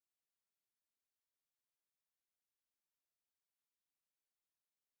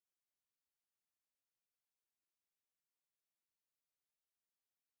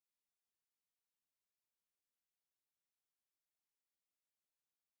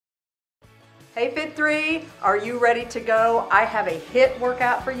Hey Fit3, are you ready to go? I have a HIIT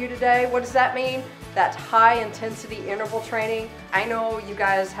workout for you today. What does that mean? That's high intensity interval training. I know you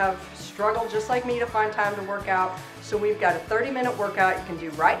guys have struggled just like me to find time to work out. So we've got a 30-minute workout you can do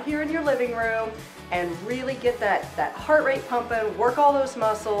right here in your living room and really get that heart rate pumping, work all those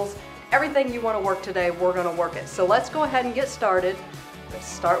muscles. Everything you want to work today, we're going to work it. So let's go ahead and get started. Let's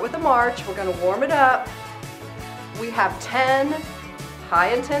start with a march. We're going to warm it up. We have 10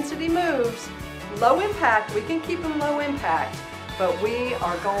 high intensity moves. Low impact, we can keep them low impact, but we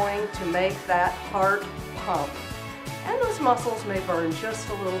are going to make that heart pump. And those muscles may burn just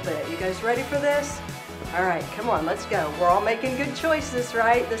a little bit. You guys ready for this? All right, come on, let's go. We're all making good choices,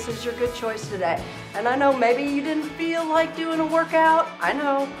 right? This is your good choice today. And I know maybe you didn't feel like doing a workout. I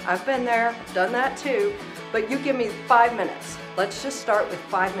know, I've been there, done that too. But you give me 5 minutes. Let's just start with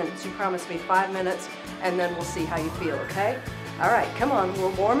 5 minutes. You promised me 5 minutes, and then we'll see how you feel, okay? All right, come on, we're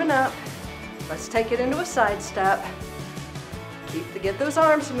warming up. Let's take it into a side step. Get those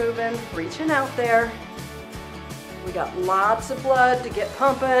arms moving, reaching out there. We got lots of blood to get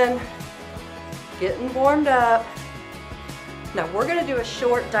pumping, getting warmed up. Now we're gonna do a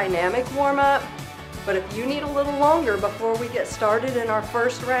short dynamic warm up, but if you need a little longer before we get started in our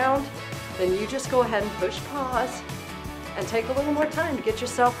first round, then you just go ahead and push pause and take a little more time to get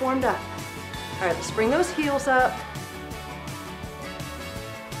yourself warmed up. All right, let's bring those heels up.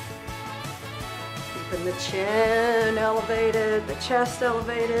 Keeping the chin elevated, the chest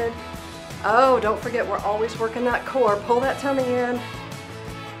elevated. Oh, don't forget, we're always working that core. Pull that tummy in.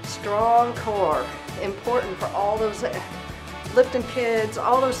 Strong core. Important for all those lifting kids,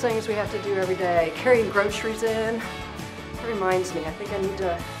 all those things we have to do every day. Carrying groceries in. That reminds me, I think I need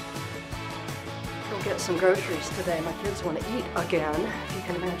to go get some groceries today. My kids want to eat again, if you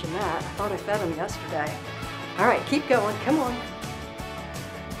can imagine that. I thought I fed them yesterday. All right, keep going, come on.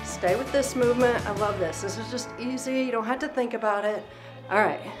 Stay with this movement. I love this. This is just easy. You don't have to think about it. All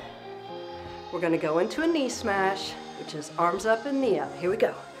right. We're going to go into a knee smash, which is arms up and knee up. Here we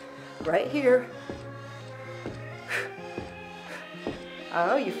go. Right here.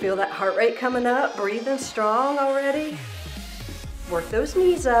 Oh, you feel that heart rate coming up? Breathing strong already? Work those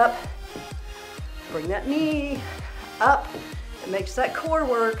knees up. Bring that knee up. It makes that core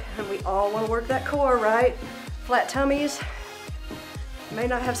work, and we all want to work that core, right? Flat tummies. May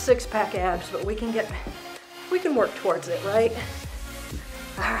not have six-pack abs, but we can work towards it, right?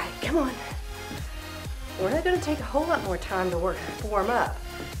 All right, come on. We're not gonna take a whole lot more time to warm up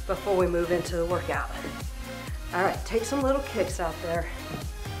before we move into the workout. All right, take some little kicks out there.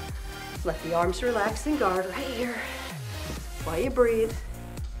 Let the arms relax and guard right here while you breathe.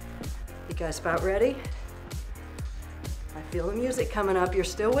 You guys about ready? I feel the music coming up. You're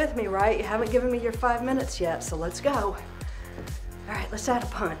still with me, right? You haven't given me your 5 minutes yet, so let's go. All right, let's add a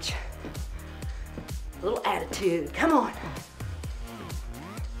punch. A little attitude, come on.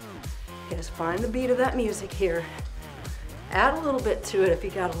 Just find the beat of that music here. Add a little bit to it if you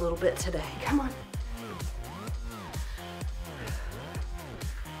got a little bit today, come on.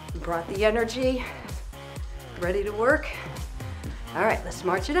 Brought the energy, ready to work? All right, let's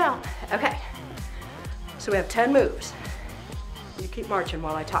march it out. Okay, so we have 10 moves. You keep marching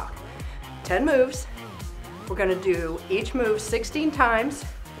while I talk. 10 moves. We're gonna do each move 16 times,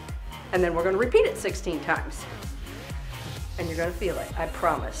 and then we're gonna repeat it 16 times. And you're gonna feel it, I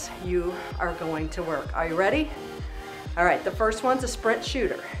promise. You are going to work. Are you ready? All right, the first one's a sprint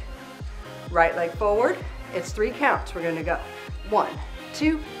shooter. Right leg forward, it's 3 counts. We're gonna go 1,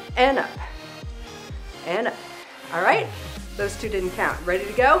 2, and up, and up. All right, those 2 didn't count. Ready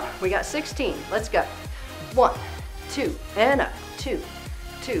to go? We got 16, let's go. 1, 2, and up, 2,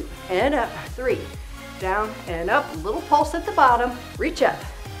 2, and up, 3, down and up, a little pulse at the bottom, reach up.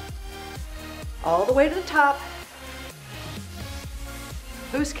 All the way to the top.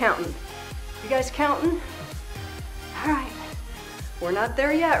 Who's counting? You guys counting? All right, we're not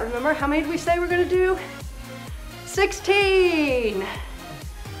there yet. Remember, how many did we say we're gonna do? 16.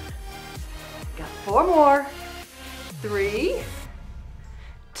 Got 4 more. 3,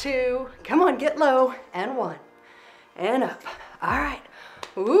 2, come on, get low, and 1, and up. All right,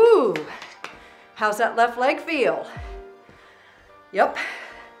 ooh. How's that left leg feel? Yep.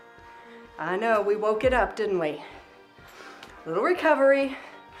 I know, we woke it up, didn't we? Little recovery.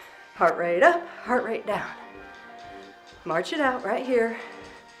 Heart rate up, heart rate down. March it out right here.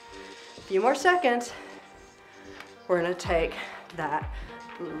 A few more seconds. We're gonna take that,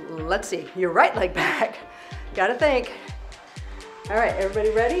 let's see, your right leg back. Gotta think. All right, everybody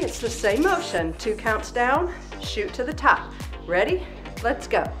ready? It's the same motion. 2 counts down, shoot to the top. Ready? Let's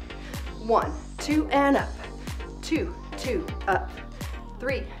go. 1, 2, and up. 2, 2, up.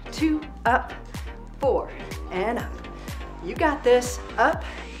 3, 2, up, 4, and up. You got this. Up,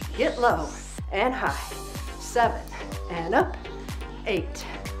 get low and high. 7, and up, 8.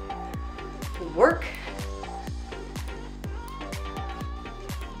 Work.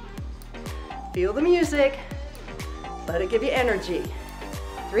 Feel the music. Let it give you energy.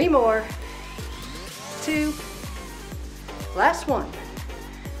 3 more. 2. Last one.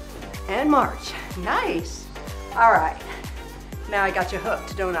 And march. Nice. All right. Now I got you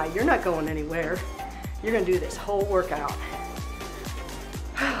hooked, don't I? You're not going anywhere. You're gonna do this whole workout.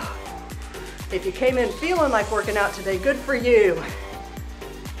 If you came in feeling like working out today, good for you.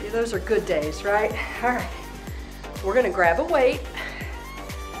 Yeah, those are good days, right? All right. We're gonna grab a weight.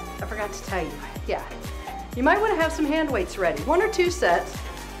 I forgot to tell you. Yeah. You might want to have some hand weights ready. 1 or 2 sets.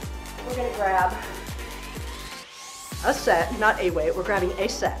 We're gonna grab a set, not a weight. We're grabbing a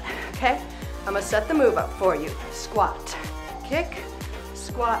set, okay? I'm gonna set the move up for you. Squat, kick,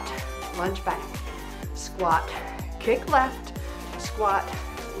 squat, lunge back. Squat, kick left, squat,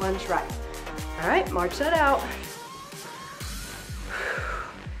 lunge right. All right, march that out.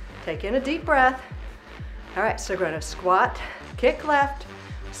 Take in a deep breath. All right, so we're gonna squat, kick left,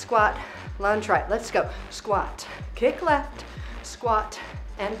 squat, lunge right. Let's go. Squat, kick left, squat,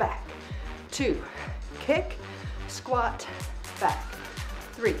 and back. 2, kick, squat, back.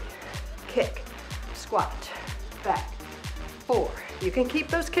 3, kick, squat, back. 4, you can keep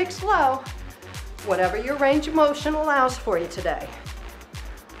those kicks low, whatever your range of motion allows for you today.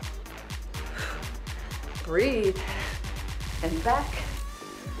 Breathe, and back.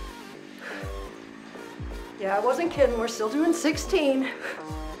 Yeah, I wasn't kidding, we're still doing 16.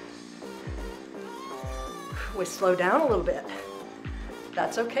 We slow down a little bit.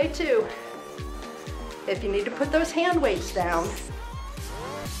 That's okay too. If you need to put those hand weights down,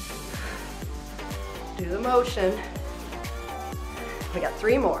 do the motion. We got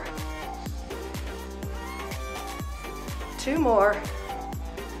 3 more. 2 more.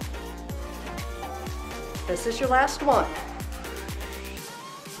 This is your last one.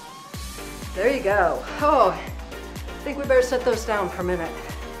 There you go. Oh, I think we better set those down for a minute.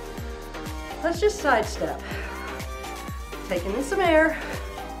 Let's just sidestep. Taking in some air.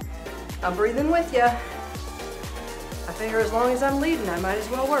 I'm breathing with you. I figure as long as I'm leading, I might as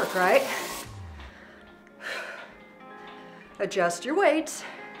well work, right? Adjust your weights.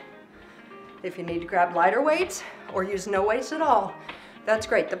 If you need to grab lighter weights or use no weights at all, that's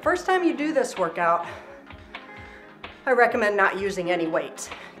great. The first time you do this workout, I recommend not using any weights.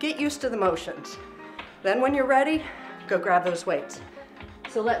 Get used to the motions. Then when you're ready, go grab those weights.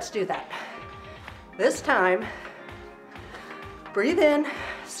 So let's do that. This time, breathe in,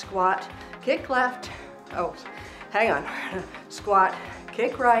 squat, kick left. Oh, hang on. Squat,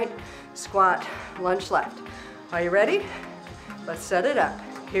 kick right, squat, lunge left. Are you ready? Let's set it up.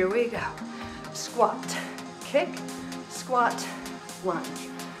 Here we go. Squat, kick, squat, lunge.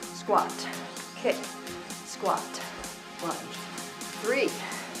 Squat, kick, squat, lunge. 3,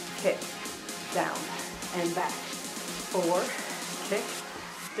 kick, down and back. 4, kick,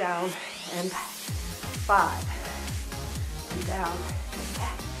 down and back. 5, and down and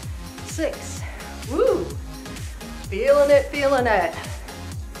back. 6, woo! Feeling it, feeling it.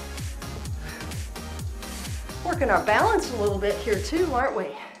 Working our balance a little bit here too, aren't we?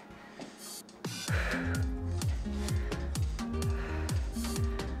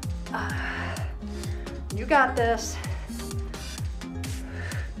 You got this.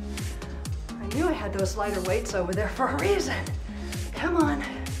 I knew I had those lighter weights over there for a reason. Come on.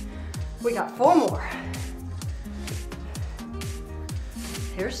 We got 4 more.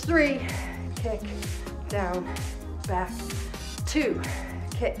 Here's 3. Kick, down, back. 2.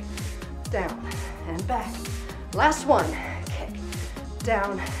 Kick, down, and back. Last one. Kick,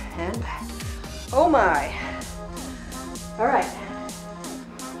 down, and back. Oh my. All right.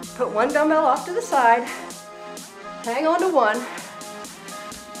 Put 1 dumbbell off to the side. Hang on to 1.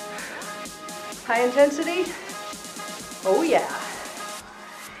 High intensity. Oh yeah.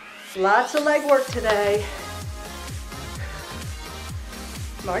 Lots of leg work today.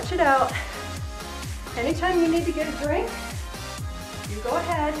 March it out. Anytime you need to get a drink, you go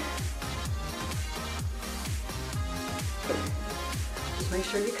ahead. Just make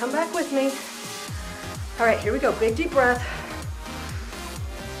sure you come back with me. All right, here we go. Big deep breath.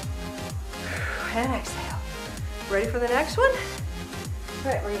 And exhale. Ready for the next one?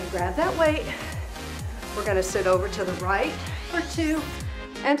 All right, we're gonna grab that weight. We're gonna sit over to the right for 2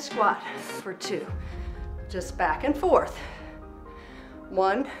 and squat for 2. Just back and forth.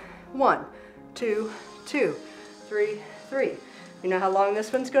 1, 1, 2, 2, 3, 3. You know how long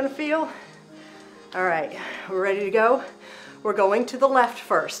this one's gonna feel? All right, we're ready to go. We're going to the left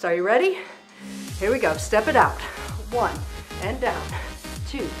first. Are you ready? Here we go. Step it out. 1 and down.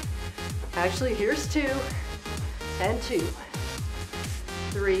 2. Actually, here's 2 and 2.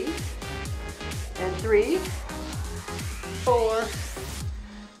 3 and 3. 4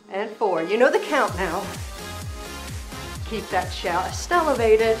 and 4. You know the count now. Keep that chest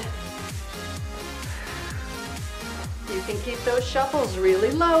elevated. You can keep those shuffles really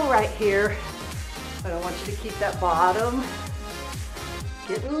low right here. I don't want you to keep that bottom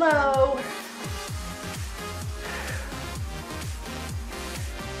getting low.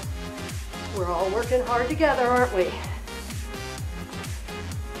 We're all working hard together, aren't we?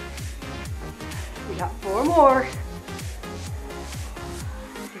 We got 4 more.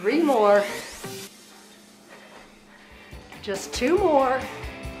 3 more. Just 2 more.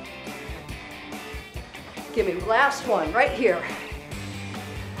 Give me last one right here.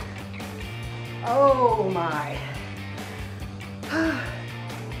 Oh my.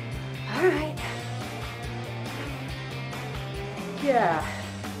 All right. Yeah.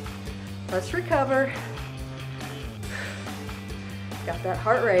 Let's recover. Got that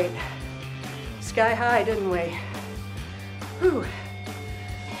heart rate sky high, didn't we? Whew.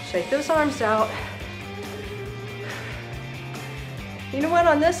 Shake those arms out. You know what,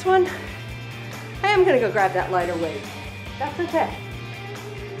 on this one, I am gonna go grab that lighter weight. That's okay.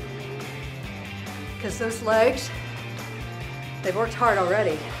 Because those legs, they've worked hard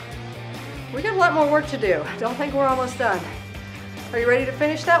already. We got a lot more work to do. Don't think we're almost done. Are you ready to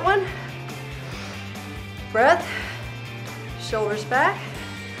finish that one? Breath, shoulders back.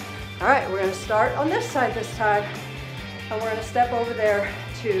 All right, we're gonna start on this side this time. And we're gonna step over there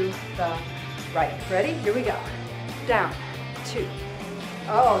to the right. Ready? Here we go. Down, 2.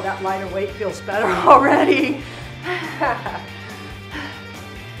 Oh, that lighter weight feels better already. I'm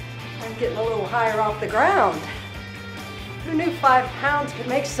getting a little higher off the ground. Who knew 5 pounds could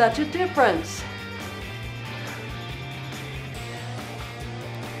make such a difference?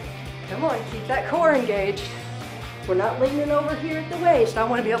 Come on, keep that core engaged. We're not leaning over here at the waist. I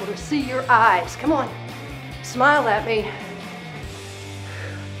want to be able to see your eyes. Come on, smile at me.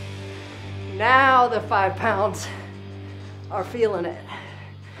 Now the 5 pounds are feeling it.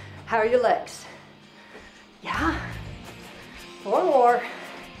 How are your legs? Yeah? 4 more.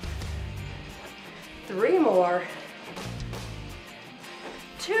 3 more.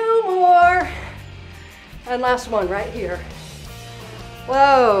 2 more. And last one right here.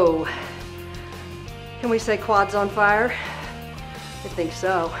 Whoa. Can we say quads on fire? I think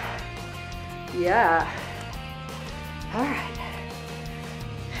so. Yeah. All right.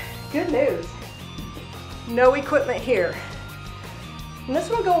 Good news. No equipment here. And this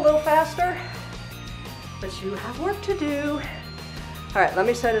will go a little faster, but you have work to do. All right, let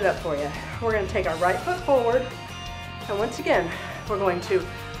me set it up for you. We're gonna take our right foot forward, and once again, we're going to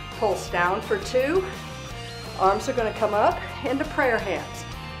pulse down for 2. Arms are gonna come up into prayer hands.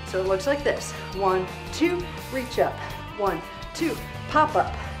 So it looks like this. 1, 2, reach up. 1, 2, pop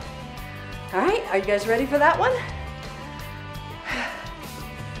up. All right, are you guys ready for that one?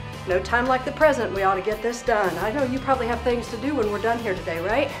 No time like the present. We ought to get this done. I know you probably have things to do when we're done here today,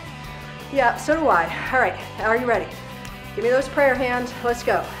 right? Yeah, so do I. All right, are you ready? Give me those prayer hands. Let's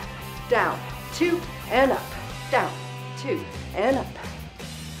go. Down, 2, and up. Down, 2, and up.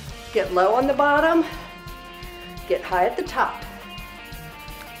 Get low on the bottom. Get high at the top.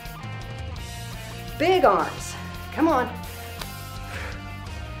 Big arms. Come on.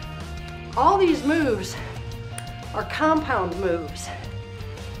 All these moves are compound moves.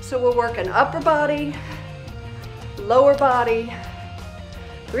 So we're working upper body, lower body.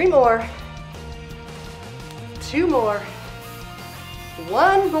 3 more. 2 more.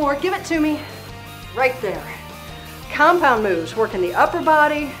 1 more. Give it to me. Right there. Compound moves. Working the upper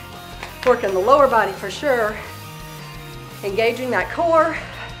body, working the lower body for sure. Engaging that core.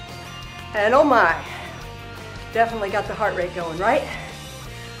 And oh my, definitely got the heart rate going, right?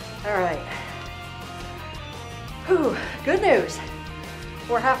 All right. Whew, good news.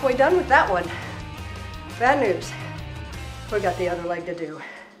 We're halfway done with that one. Bad news, we got the other leg to do.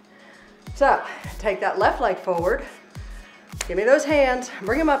 So, take that left leg forward. Give me those hands,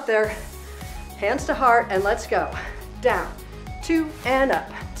 bring them up there. Hands to heart, and let's go. Down, 2, and up.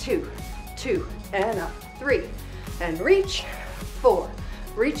 2, 2, and up. 3, and reach. 4,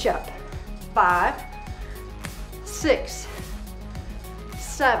 reach up. 5, 6,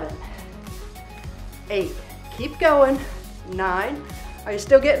 7, 8. Keep going. 9. Are you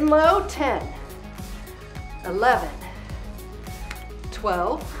still getting low? 10, 11,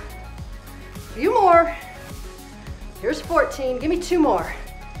 12. A few more. Here's 14. Give me 2 more.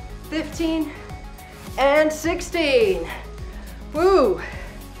 15 and 16. Woo.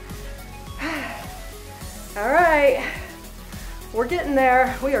 All right, we're getting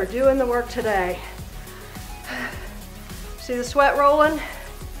there. We are doing the work today. See the sweat rolling?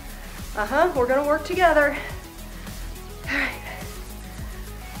 We're gonna work together. All right.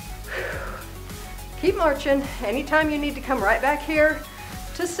 Keep marching. Anytime you need to come right back here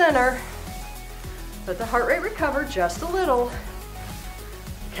to center, let the heart rate recover just a little.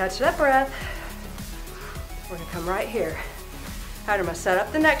 Catch that breath. We're gonna come right here. All right, I'm gonna set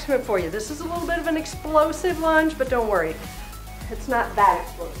up the next move for you. This is a little bit of an explosive lunge, but don't worry, it's not that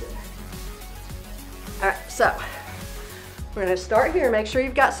explosive. All right, so we're gonna start here. Make sure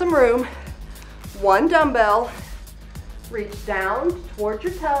you've got some room. One dumbbell, reach down towards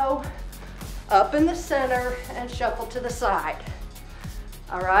your toe, up in the center, and shuffle to the side.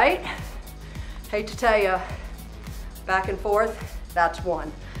 All right? Hate to tell you, back and forth, that's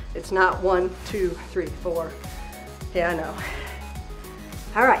one. It's not 1, 2, 3, 4. Yeah, I know.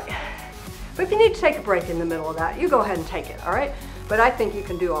 All right. But if you need to take a break in the middle of that, you go ahead and take it, all right? But I think you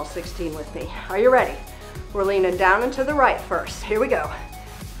can do all 16 with me. Are you ready? We're leaning down and to the right first. Here we go.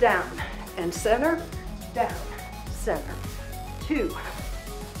 Down and center, down, center. 2,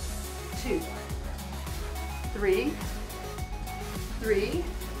 2, 3, 3,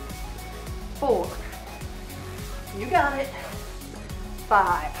 4. You got it.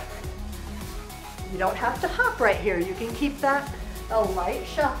 5. You don't have to hop right here. You can keep that a light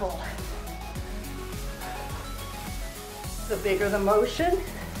shuffle. The bigger the motion,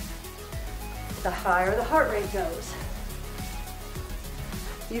 the higher the heart rate goes.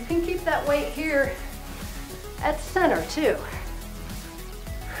 You can keep that weight here at center too.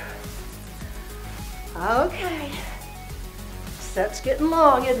 Okay, set's getting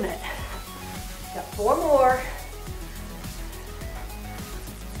long, isn't it? Got 4 more,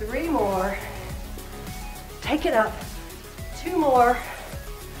 3 more, take it up, 2 more,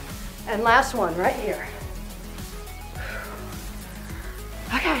 and last one right here.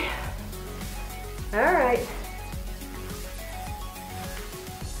 Okay, all right.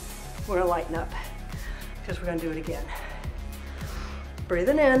 We're gonna lighten up because we're gonna do it again.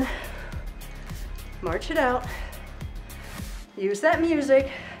 Breathing in, march it out. Use that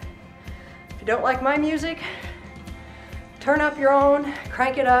music. If you don't like my music, turn up your own,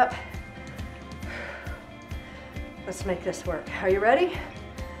 crank it up. Let's make this work. Are you ready?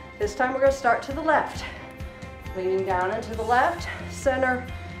 This time we're gonna start to the left. Leaning down and to the left, center,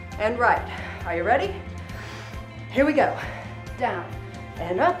 and right. Are you ready? Here we go. Down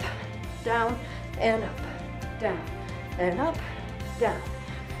and up, down and up, down and up, down.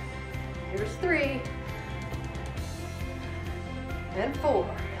 Here's 3 and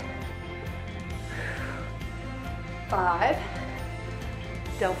 4, 5.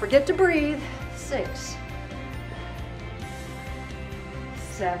 Don't forget to breathe. 6,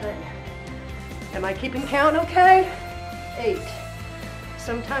 7. Am I keeping count okay? 8.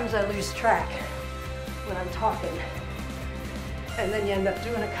 Sometimes I lose track when I'm talking, and then you end up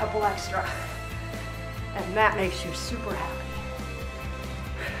doing a couple extra, and that makes you super happy.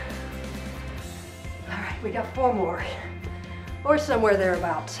 All right, we got 4 more, or somewhere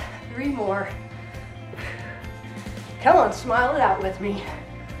thereabouts. 3 more. Come on, smile it out with me.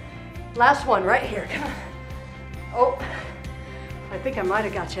 Last one right here, come on. Oh, I think I might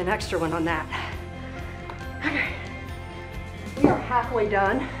have got you an extra one on that. Okay, we are halfway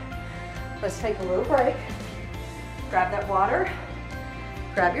done. Let's take a little break. Grab that water,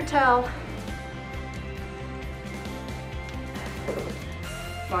 grab your towel,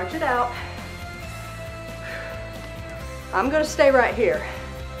 march it out. I'm gonna stay right here.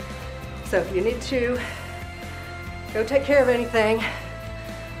 So if you need to go take care of anything,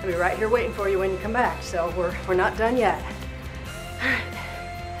 I'll be right here waiting for you when you come back. So we're not done yet. All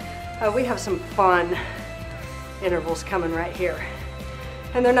right. We have some fun intervals coming right here.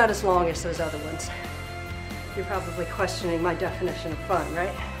 And they're not as long as those other ones. You're probably questioning my definition of fun,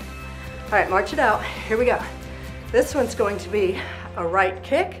 right? All right, march it out. Here we go. This one's going to be a right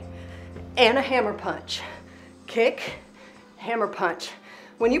kick and a hammer punch. Kick, hammer punch.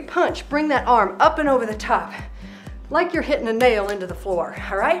 When you punch, bring that arm up and over the top, like you're hitting a nail into the floor,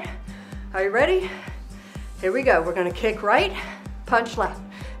 all right? Are you ready? Here we go. We're gonna kick right, punch left,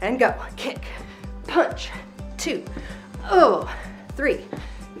 and go. Kick, punch, 2, 3,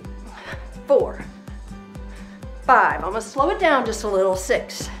 4, 5. I'm gonna slow it down just a little.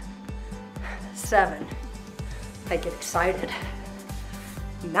 6, 7. I get excited.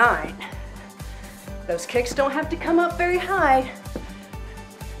 9. Those kicks don't have to come up very high.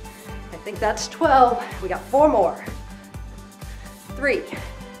 I think that's 12. We got 4 more. 3,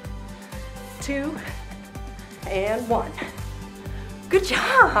 2, and 1. Good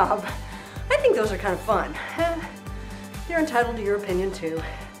job. I think those are kind of fun. You're entitled to your opinion too.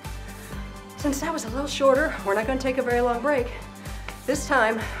 Since that was a little shorter, we're not going to take a very long break. This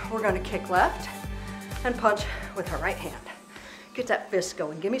time, we're going to kick left and punch with our right hand. Get that fist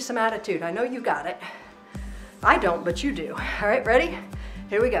going. Give me some attitude. I know you got it. I don't, but you do. All right, ready?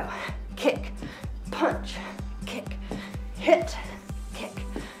 Here we go. Kick, punch, kick, hit, kick.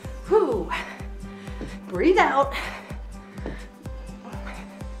 Whoo. Breathe out.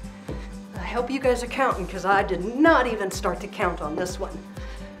 I hope you guys are counting because I did not even start to count on this one.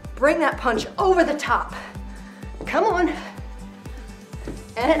 Bring that punch over the top. Come on.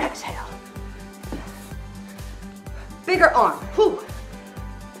 And exhale. Bigger arm. Whoo.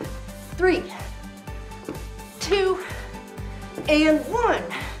 3, 2, and 1.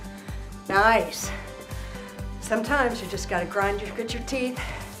 Nice. Sometimes you just gotta grind your teeth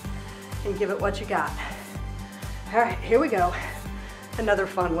and give it what you got. All right, here we go. Another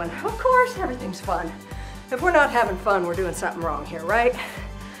fun one. Of course, everything's fun. If we're not having fun, we're doing something wrong here, right?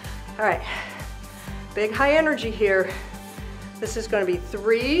 All right, big high energy here. This is gonna be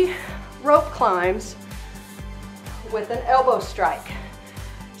 3 rope climbs with an elbow strike.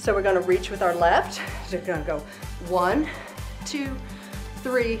 So we're gonna reach with our left. So we're gonna go 1, 2,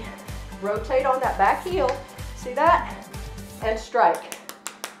 3, rotate on that back heel. See that? And strike.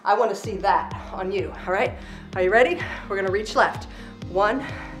 I wanna see that on you, all right? Are you ready? We're gonna reach left. 1,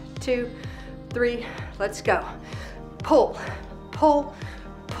 2, 3, let's go. Pull, pull,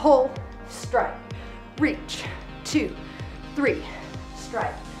 pull, strike. Reach, 2, 3,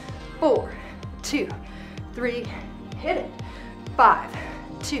 strike. 4, 2, 3, hit it. 5,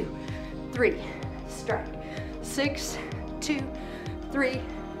 2, 3, strike. 6, 2, 3,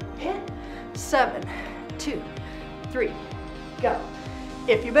 hit. 7, 2, 3, go.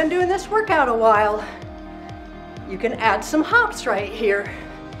 If you've been doing this workout a while, you can add some hops right here.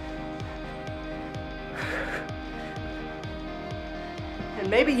 And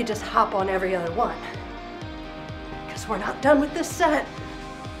maybe you just hop on every other one, because we're not done with this set.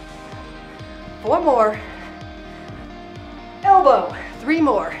 4 more. Elbow, 3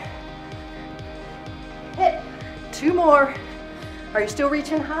 more. Hit, 2 more. Are you still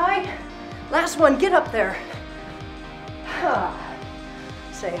reaching high? Last one, get up there.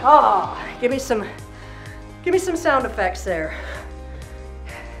 Say ha. Give me some sound effects there.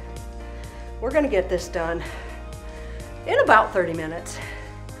 We're gonna get this done in about 30 minutes.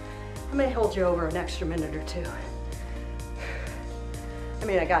 I may hold you over an extra minute or 2. I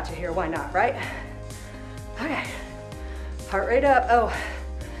mean, I got you here, why not, right? Okay, heart rate up. Oh,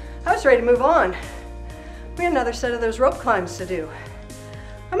 I was ready to move on. We had another set of those rope climbs to do.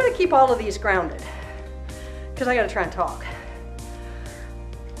 I'm gonna keep all of these grounded because I gotta try and talk.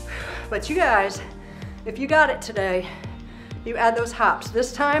 But you guys, if you got it today, you add those hops.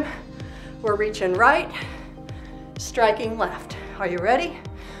 This time, we're reaching right, striking left. Are you ready?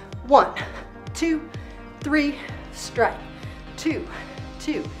 1, 2, 3, strike. 2,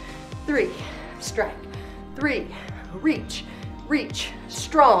 2, 3, strike. 3, reach, reach,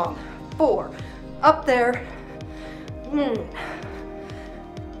 strong. 4, up there.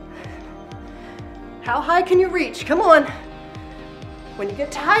 How high can you reach? Come on. When you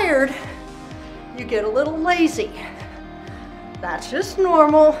get tired, you get a little lazy. That's just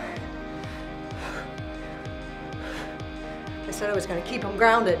normal. I said I was going to keep them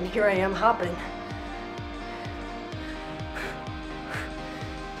grounded, and here I am hopping.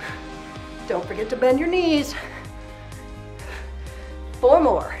 Don't forget to bend your knees. 4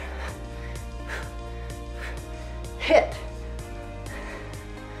 more. Hit.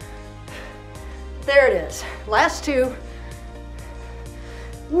 There it is. Last 2.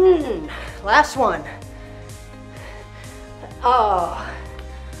 Last one. Oh.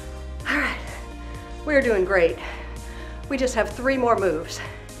 All right. We're doing great. We just have 3 more moves.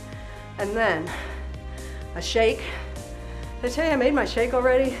 And then a shake. Did I tell you I made my shake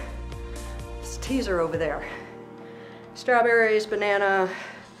already? This teaser over there. Strawberries, banana,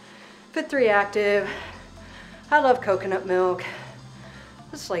 Fit3 Active. I love coconut milk.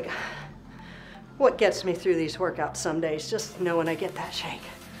 It's like what gets me through these workouts some days, just knowing I get that shake.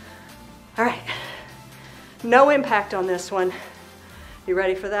 All right, no impact on this one. You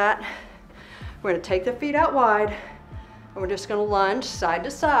ready for that? We're gonna take the feet out wide, and we're just gonna lunge side to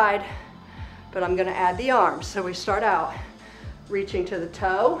side, but I'm gonna add the arms. So we start out reaching to the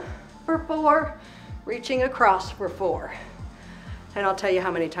toe for 4, reaching across for 4. And I'll tell you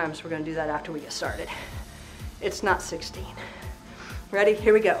how many times we're gonna do that after we get started. It's not 16. Ready?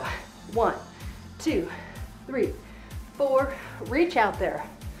 Here we go. 1, 2, 3, 4. Reach out there.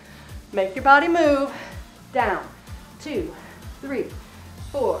 Make your body move. Down. 2, 3,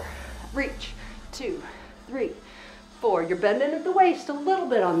 4, reach, 2, 3, 4. You're bending at the waist a little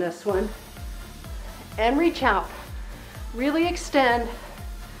bit on this one. And reach out. Really extend.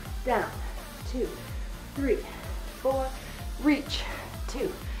 Down, 2, 3, 4. Reach,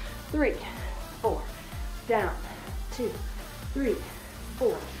 2, 3, 4. Down, 2, 3,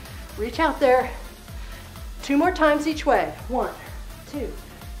 4. Reach out there. 2 more times each way. 1, 2,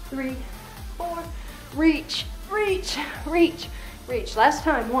 3, 4. Reach, reach, reach, reach. Last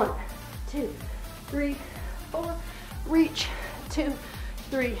time. 1, 2, 3, 4. Reach, 2,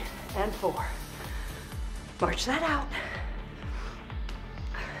 3, and 4. March that out.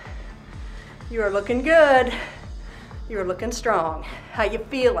 You are looking good. You are looking strong. How you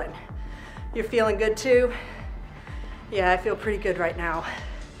feeling? You're feeling good too? Yeah, I feel pretty good right now.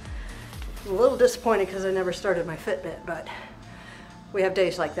 I'm a little disappointed because I never started my Fitbit, but we have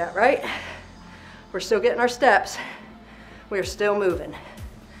days like that, right? We're still getting our steps. We're still moving.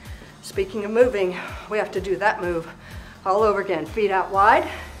 Speaking of moving, we have to do that move all over again. Feet out wide,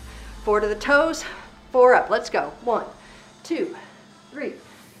 4 to the toes, 4 up. Let's go. 1, 2, 3,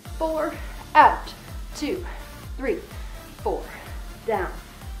 4, out, 2, 3, 4, down,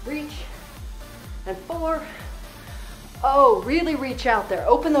 reach, and 4. Oh, really reach out there.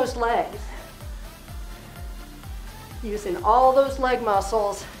 Open those legs. Using all those leg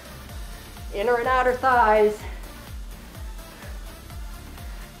muscles, inner and outer thighs.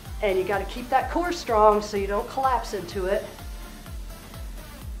 And you got to keep that core strong so you don't collapse into it.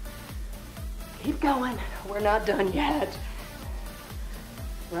 Keep going. We're not done yet.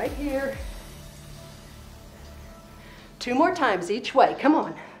 Right here. 2 more times each way. Come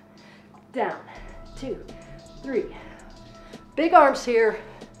on. Down. 2, 3. Big arms here.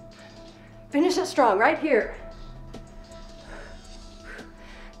 Finish it strong right here.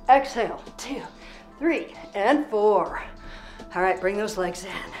 Exhale. 2, 3, and 4. All right, bring those legs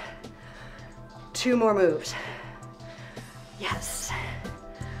in. 2 more moves. Yes.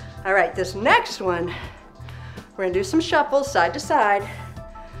 All right, this next one, we're gonna do some shuffles side to side.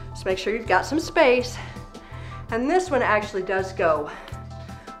 Just make sure you've got some space. And this one actually does go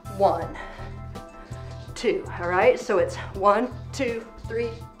 1, 2, all right? So it's 1, 2, 3,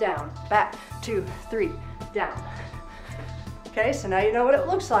 down, back, 2, 3, down. Okay, so now you know what it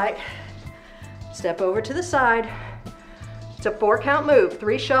looks like. Step over to the side. It's a 4 count move,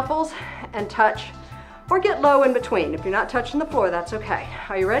 3 shuffles and touch, or get low in between. If you're not touching the floor, that's okay.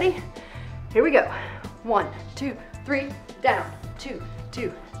 Are you ready? Here we go. 1, 2, 3, down, 2,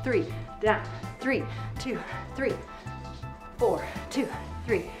 2, 3, down, 3, 2, 3, 4, 2,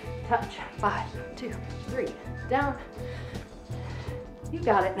 3, touch, 5, 2, 3, down. You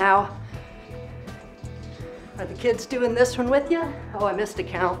got it now. Are the kids doing this one with you? Oh, I missed a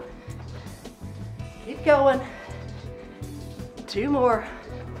count. Keep going. 2 more.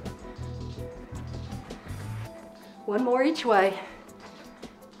 1 more each way.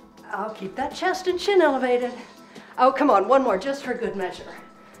 I'll keep that chest and chin elevated. Oh, come on, 1 more just for good measure,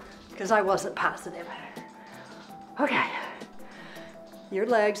 because I wasn't positive. Okay, your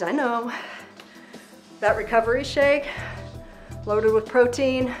legs, I know. That recovery shake, loaded with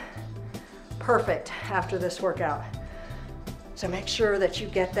protein, perfect after this workout. So make sure that you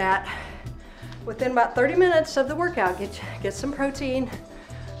get that within about 30 minutes of the workout. Get some protein,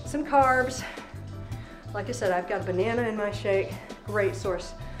 some carbs. Like I said, I've got a banana in my shake, great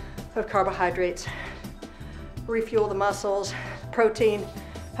source of carbohydrates. Refuel the muscles. Protein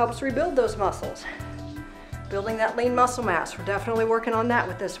helps rebuild those muscles. Building that lean muscle mass. We're definitely working on that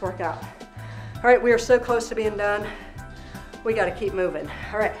with this workout. All right, we are so close to being done. We got to keep moving.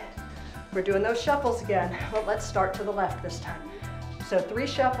 All right, we're doing those shuffles again. Well, let's start to the left this time. So 3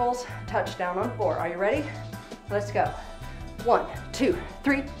 shuffles, touch down on 4. Are you ready? Let's go. 1, 2,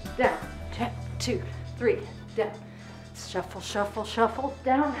 3, down. 2, 3, down. Shuffle, shuffle, shuffle,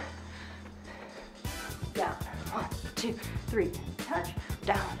 down. Down. 1, 2, 3, touch.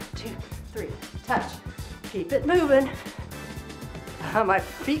 Down. 2, 3, touch. Keep it moving. My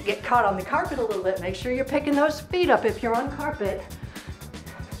feet get caught on the carpet a little bit. Make sure you're picking those feet up if you're on carpet.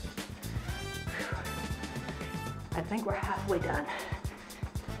 I think we're halfway done.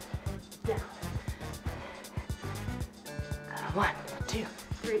 Down. 1, 2,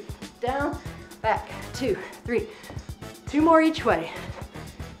 3, down, back, 2, 3. 2 more each way.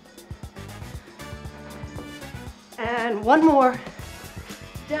 And 1 more.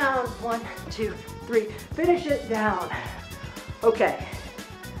 Down, 1, 2, 3. Finish it down. Okay,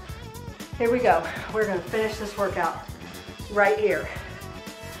 here we go. We're gonna finish this workout right here.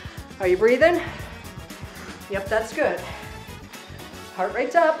 Are you breathing? Yep, that's good. Heart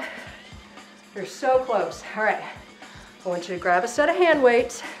rate's up. You're so close. All right, I want you to grab a set of hand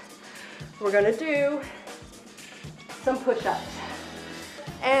weights. We're gonna do some push-ups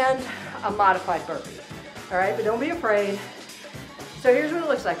and a modified burpee. All right, but don't be afraid. So here's what it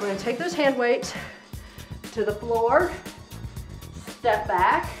looks like. We're gonna take those hand weights to the floor, step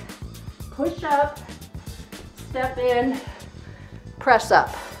back, push up, step in, press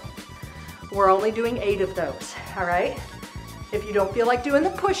up. We're only doing 8 of those, all right? If you don't feel like doing the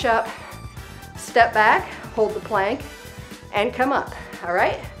push-up, step back, hold the plank, and come up, all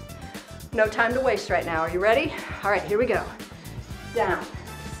right? No time to waste right now. Are you ready? All right, here we go. Down,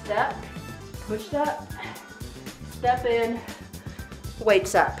 step, push up, step in,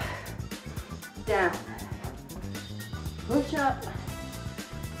 weights up, down, push up,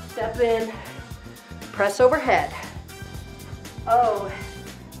 step in, press overhead. Oh,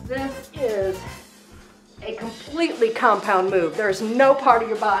 this is a completely compound move. There's no part of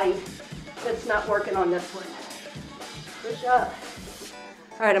your body that's not working on this one. Push up.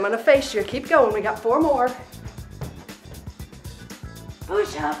 All right, I'm gonna face you. Keep going. We got 4 more.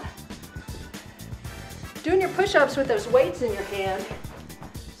 Push up. Doing your push-ups with those weights in your hand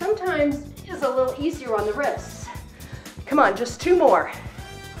sometimes is a little easier on the wrists. Come on, just 2 more.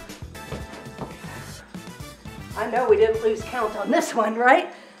 I know we didn't lose count on this one,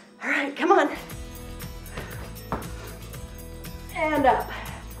 right? All right, come on. And up.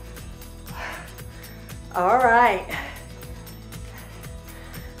 All right.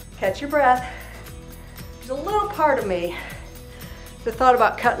 Catch your breath. There's a little part of me that thought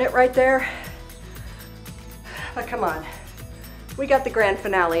about cutting it right there. But come on. We got the grand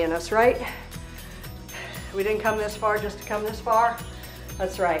finale in us, right? We didn't come this far just to come this far.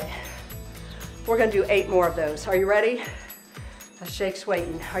 That's right. We're gonna do 8 more of those. Are you ready? Shake's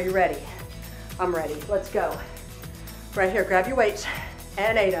waiting. Are you ready? I'm ready. Let's go. Right here, grab your weights,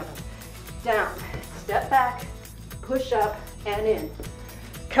 and 8 of them. Down, step back, push up, and in.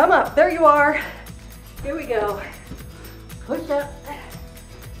 Come up, there you are. Here we go. Push up.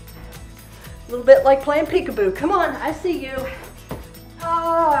 A little bit like playing peekaboo. Come on, I see you.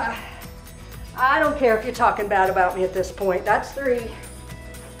 I don't care if you're talking bad about me at this point. That's 3.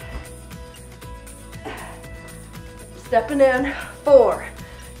 Stepping in, 4.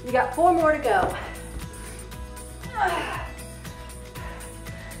 You got 4 more to go.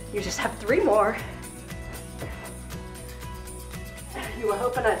 You just have 3 more. You were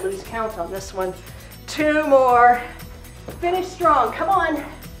hoping I'd lose count on this one. 2 more. Finish strong, come on.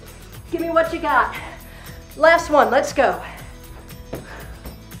 Give me what you got. Last one, let's go.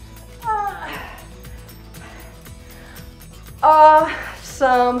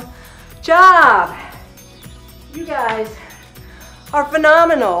 Awesome job. You guys are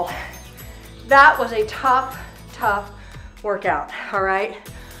phenomenal. That was a tough workout, all right?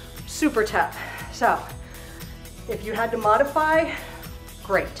 Super tough. So, if you had to modify,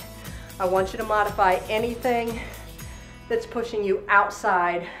 great. I want you to modify anything that's pushing you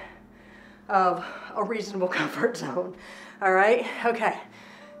outside of a reasonable comfort zone, all right? Okay,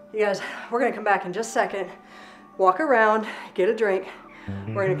 you guys, we're gonna come back in just a second, walk around, get a drink.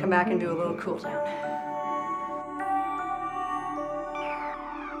 We're gonna come back and do a little cool down.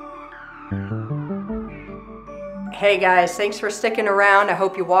 Hey guys, thanks for sticking around. I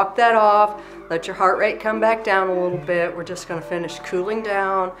hope you walked that off. Let your heart rate come back down a little bit. We're just gonna finish cooling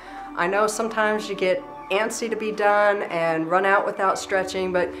down. I know sometimes you get antsy to be done and run out without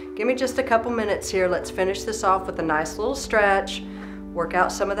stretching, but give me just a couple minutes here. Let's finish this off with a nice little stretch. Work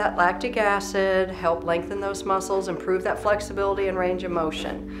out some of that lactic acid, help lengthen those muscles, improve that flexibility and range of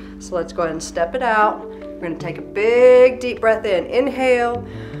motion. So let's go ahead and step it out. We're gonna take a big deep breath in. Inhale,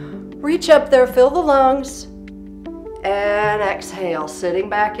 reach up there, fill the lungs, and exhale, sitting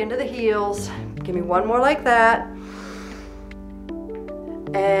back into the heels. Give me 1 more like that.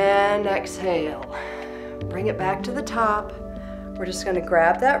 And exhale. Bring it back to the top. We're just gonna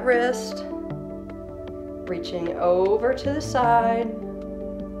grab that wrist, reaching over to the side.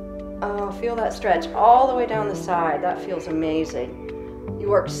 Oh, feel that stretch all the way down the side. That feels amazing. You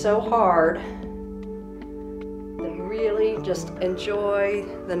worked so hard. Then really just enjoy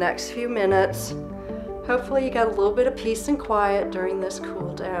the next few minutes. Hopefully you got a little bit of peace and quiet during this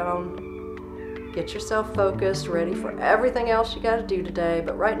cool down. Get yourself focused, ready for everything else you got to do today.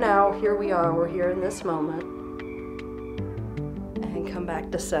 But right now, here we are. We're here in this moment. And come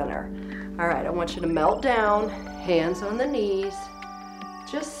back to center. All right, I want you to melt down, hands on the knees.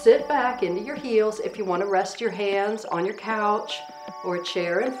 Just sit back into your heels. If you want to rest your hands on your couch or a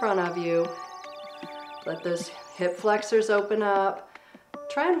chair in front of you, let those hip flexors open up.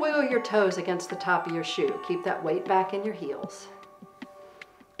 Try and wiggle your toes against the top of your shoe. Keep that weight back in your heels.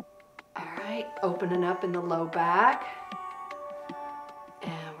 All right, opening up in the low back.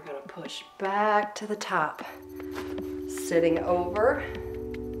 push back to the top. Sitting over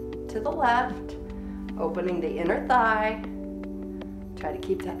to the left, opening the inner thigh. Try to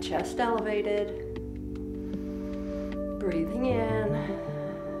keep that chest elevated. Breathing in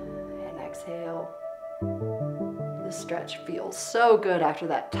and exhale. The stretch feels so good after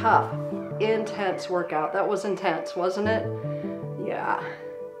that tough, intense workout. That was intense, wasn't it? Yeah.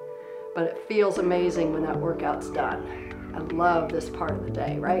 But it feels amazing when that workout's done. I love this part of the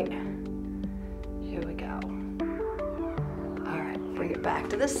day, right? Here we go. All right, bring it back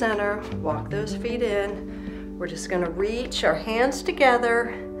to the center. Walk those feet in. We're just gonna reach our hands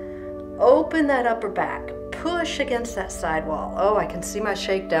together. Open that upper back. Push against that side wall. Oh, I can see my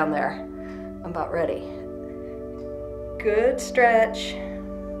shake down there. I'm about ready. Good stretch.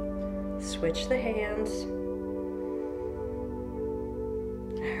 Switch the hands.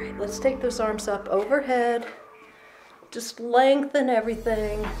 All right, let's take those arms up overhead. Just lengthen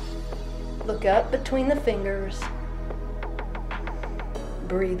everything. Look up between the fingers.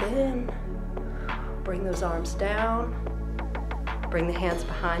 Breathe in. Bring those arms down. Bring the hands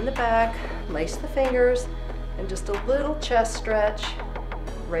behind the back. Lace the fingers. And just a little chest stretch.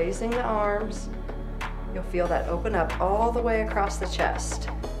 Raising the arms. You'll feel that open up all the way across the chest.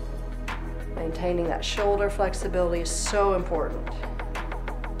 Maintaining that shoulder flexibility is so important.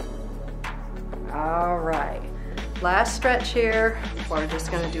 All right. Last stretch here. We're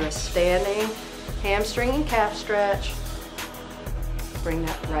just going to do a standing hamstring and calf stretch. Bring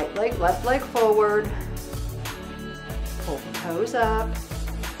that right leg, left leg forward. Pull the toes up.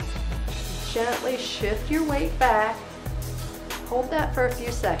 Gently shift your weight back. Hold that for a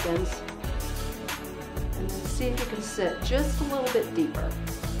few seconds. And then see if you can sit just a little bit deeper.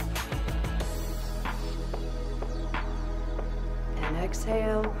 And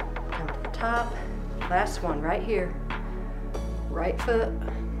exhale, come to the top. Last one right here. Right foot.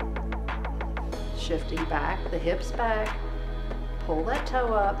 Shifting back, the hips back. Pull that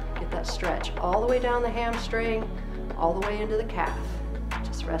toe up, get that stretch all the way down the hamstring, all the way into the calf.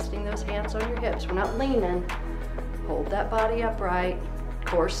 Just resting those hands on your hips. We're not leaning. Hold that body upright.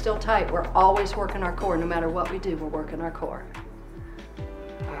 Core's still tight. We're always working our core. No matter what we do, we're working our core.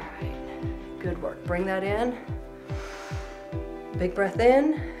 All right, good work. Bring that in. Big breath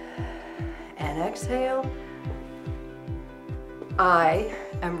in and exhale. I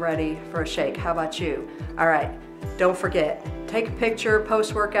am ready for a shake. How about you? All right, don't forget, take a picture,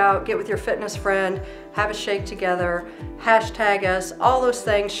 post-workout, get with your fitness friend, have a shake together, hashtag us, all those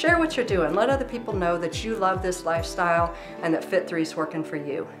things. Share what you're doing. Let other people know that you love this lifestyle and that Fit3 is working for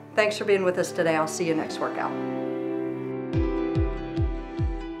you. Thanks for being with us today. I'll see you next workout.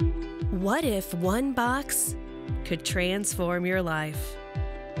 What if one box could transform your life?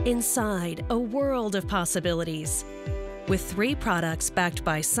 Inside a world of possibilities, with 3 products backed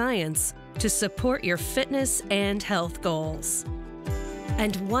by science to support your fitness and health goals.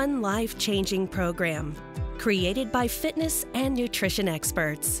 And one life-changing program created by fitness and nutrition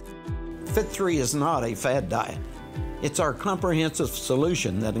experts. Fit3 is not a fad diet. It's our comprehensive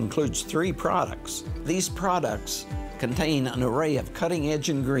solution that includes 3 products. These products contain an array of cutting-edge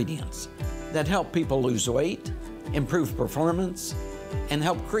ingredients that help people lose weight, improve performance, and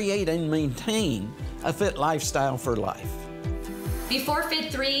help create and maintain a fit lifestyle for life. Before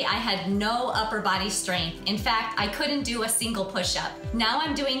Fit3, I had no upper body strength. In fact, I couldn't do a single push-up. Now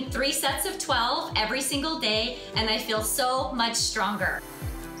I'm doing 3 sets of 12 every single day, and I feel so much stronger.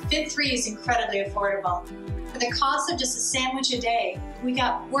 Fit3 is incredibly affordable. For the cost of just a sandwich a day, we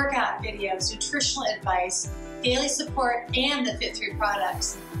got workout videos, nutritional advice, daily support, and the Fit3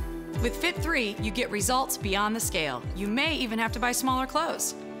 products. With Fit3, you get results beyond the scale. You may even have to buy smaller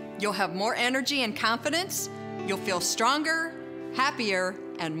clothes. You'll have more energy and confidence. You'll feel stronger, happier,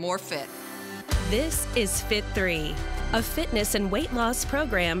 and more fit. This is Fit3, a fitness and weight loss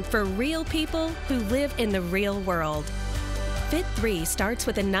program for real people who live in the real world. Fit3 starts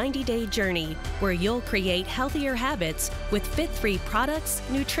with a 90-day journey where you'll create healthier habits with Fit3 products,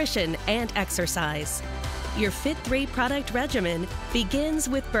 nutrition, and exercise. Your Fit3 product regimen begins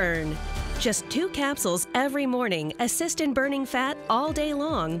with Burn. Just 2 capsules every morning assist in burning fat all day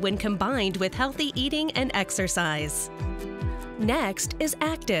long when combined with healthy eating and exercise. Next is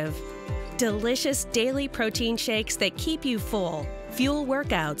Active. Delicious daily protein shakes that keep you full, fuel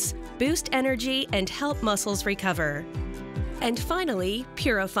workouts, boost energy, and help muscles recover. And finally,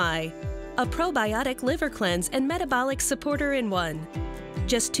 Purify, a probiotic liver cleanse and metabolic supporter in one.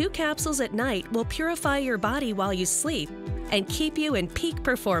 Just 2 capsules at night will purify your body while you sleep and keep you in peak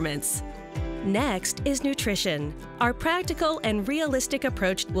performance. Next is Nutrition. Our practical and realistic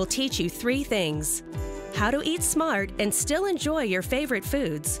approach will teach you 3 things: how to eat smart and still enjoy your favorite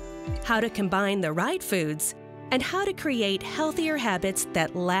foods, how to combine the right foods, and how to create healthier habits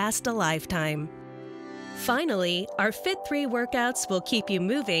that last a lifetime. Finally, our Fit3 workouts will keep you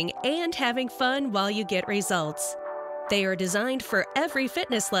moving and having fun while you get results. They are designed for every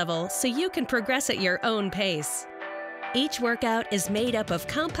fitness level so you can progress at your own pace. Each workout is made up of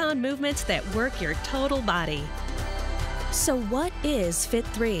compound movements that work your total body. So what is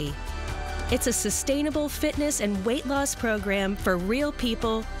Fit3? It's a sustainable fitness and weight loss program for real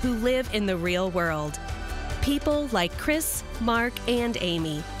people who live in the real world. People like Chris, Mark, and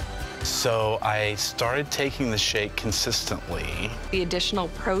Amy. So I started taking the shake consistently. The additional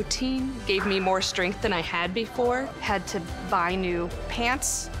protein gave me more strength than I had before. Had to buy new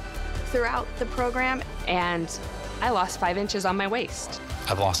pants throughout the program, and I lost 5 inches on my waist.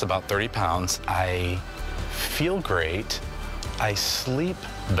 I've lost about 30 pounds. I feel great. I sleep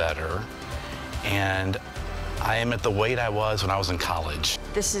better. And I am at the weight I was when I was in college.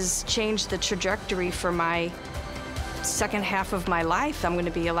 This has changed the trajectory for my second half of my life. I'm going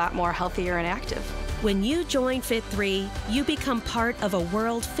to be a lot more healthier and active. When you join Fit3, you become part of a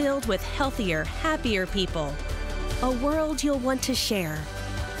world filled with healthier, happier people. A world you'll want to share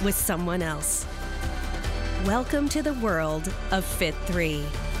with someone else. Welcome to the world of Fit3.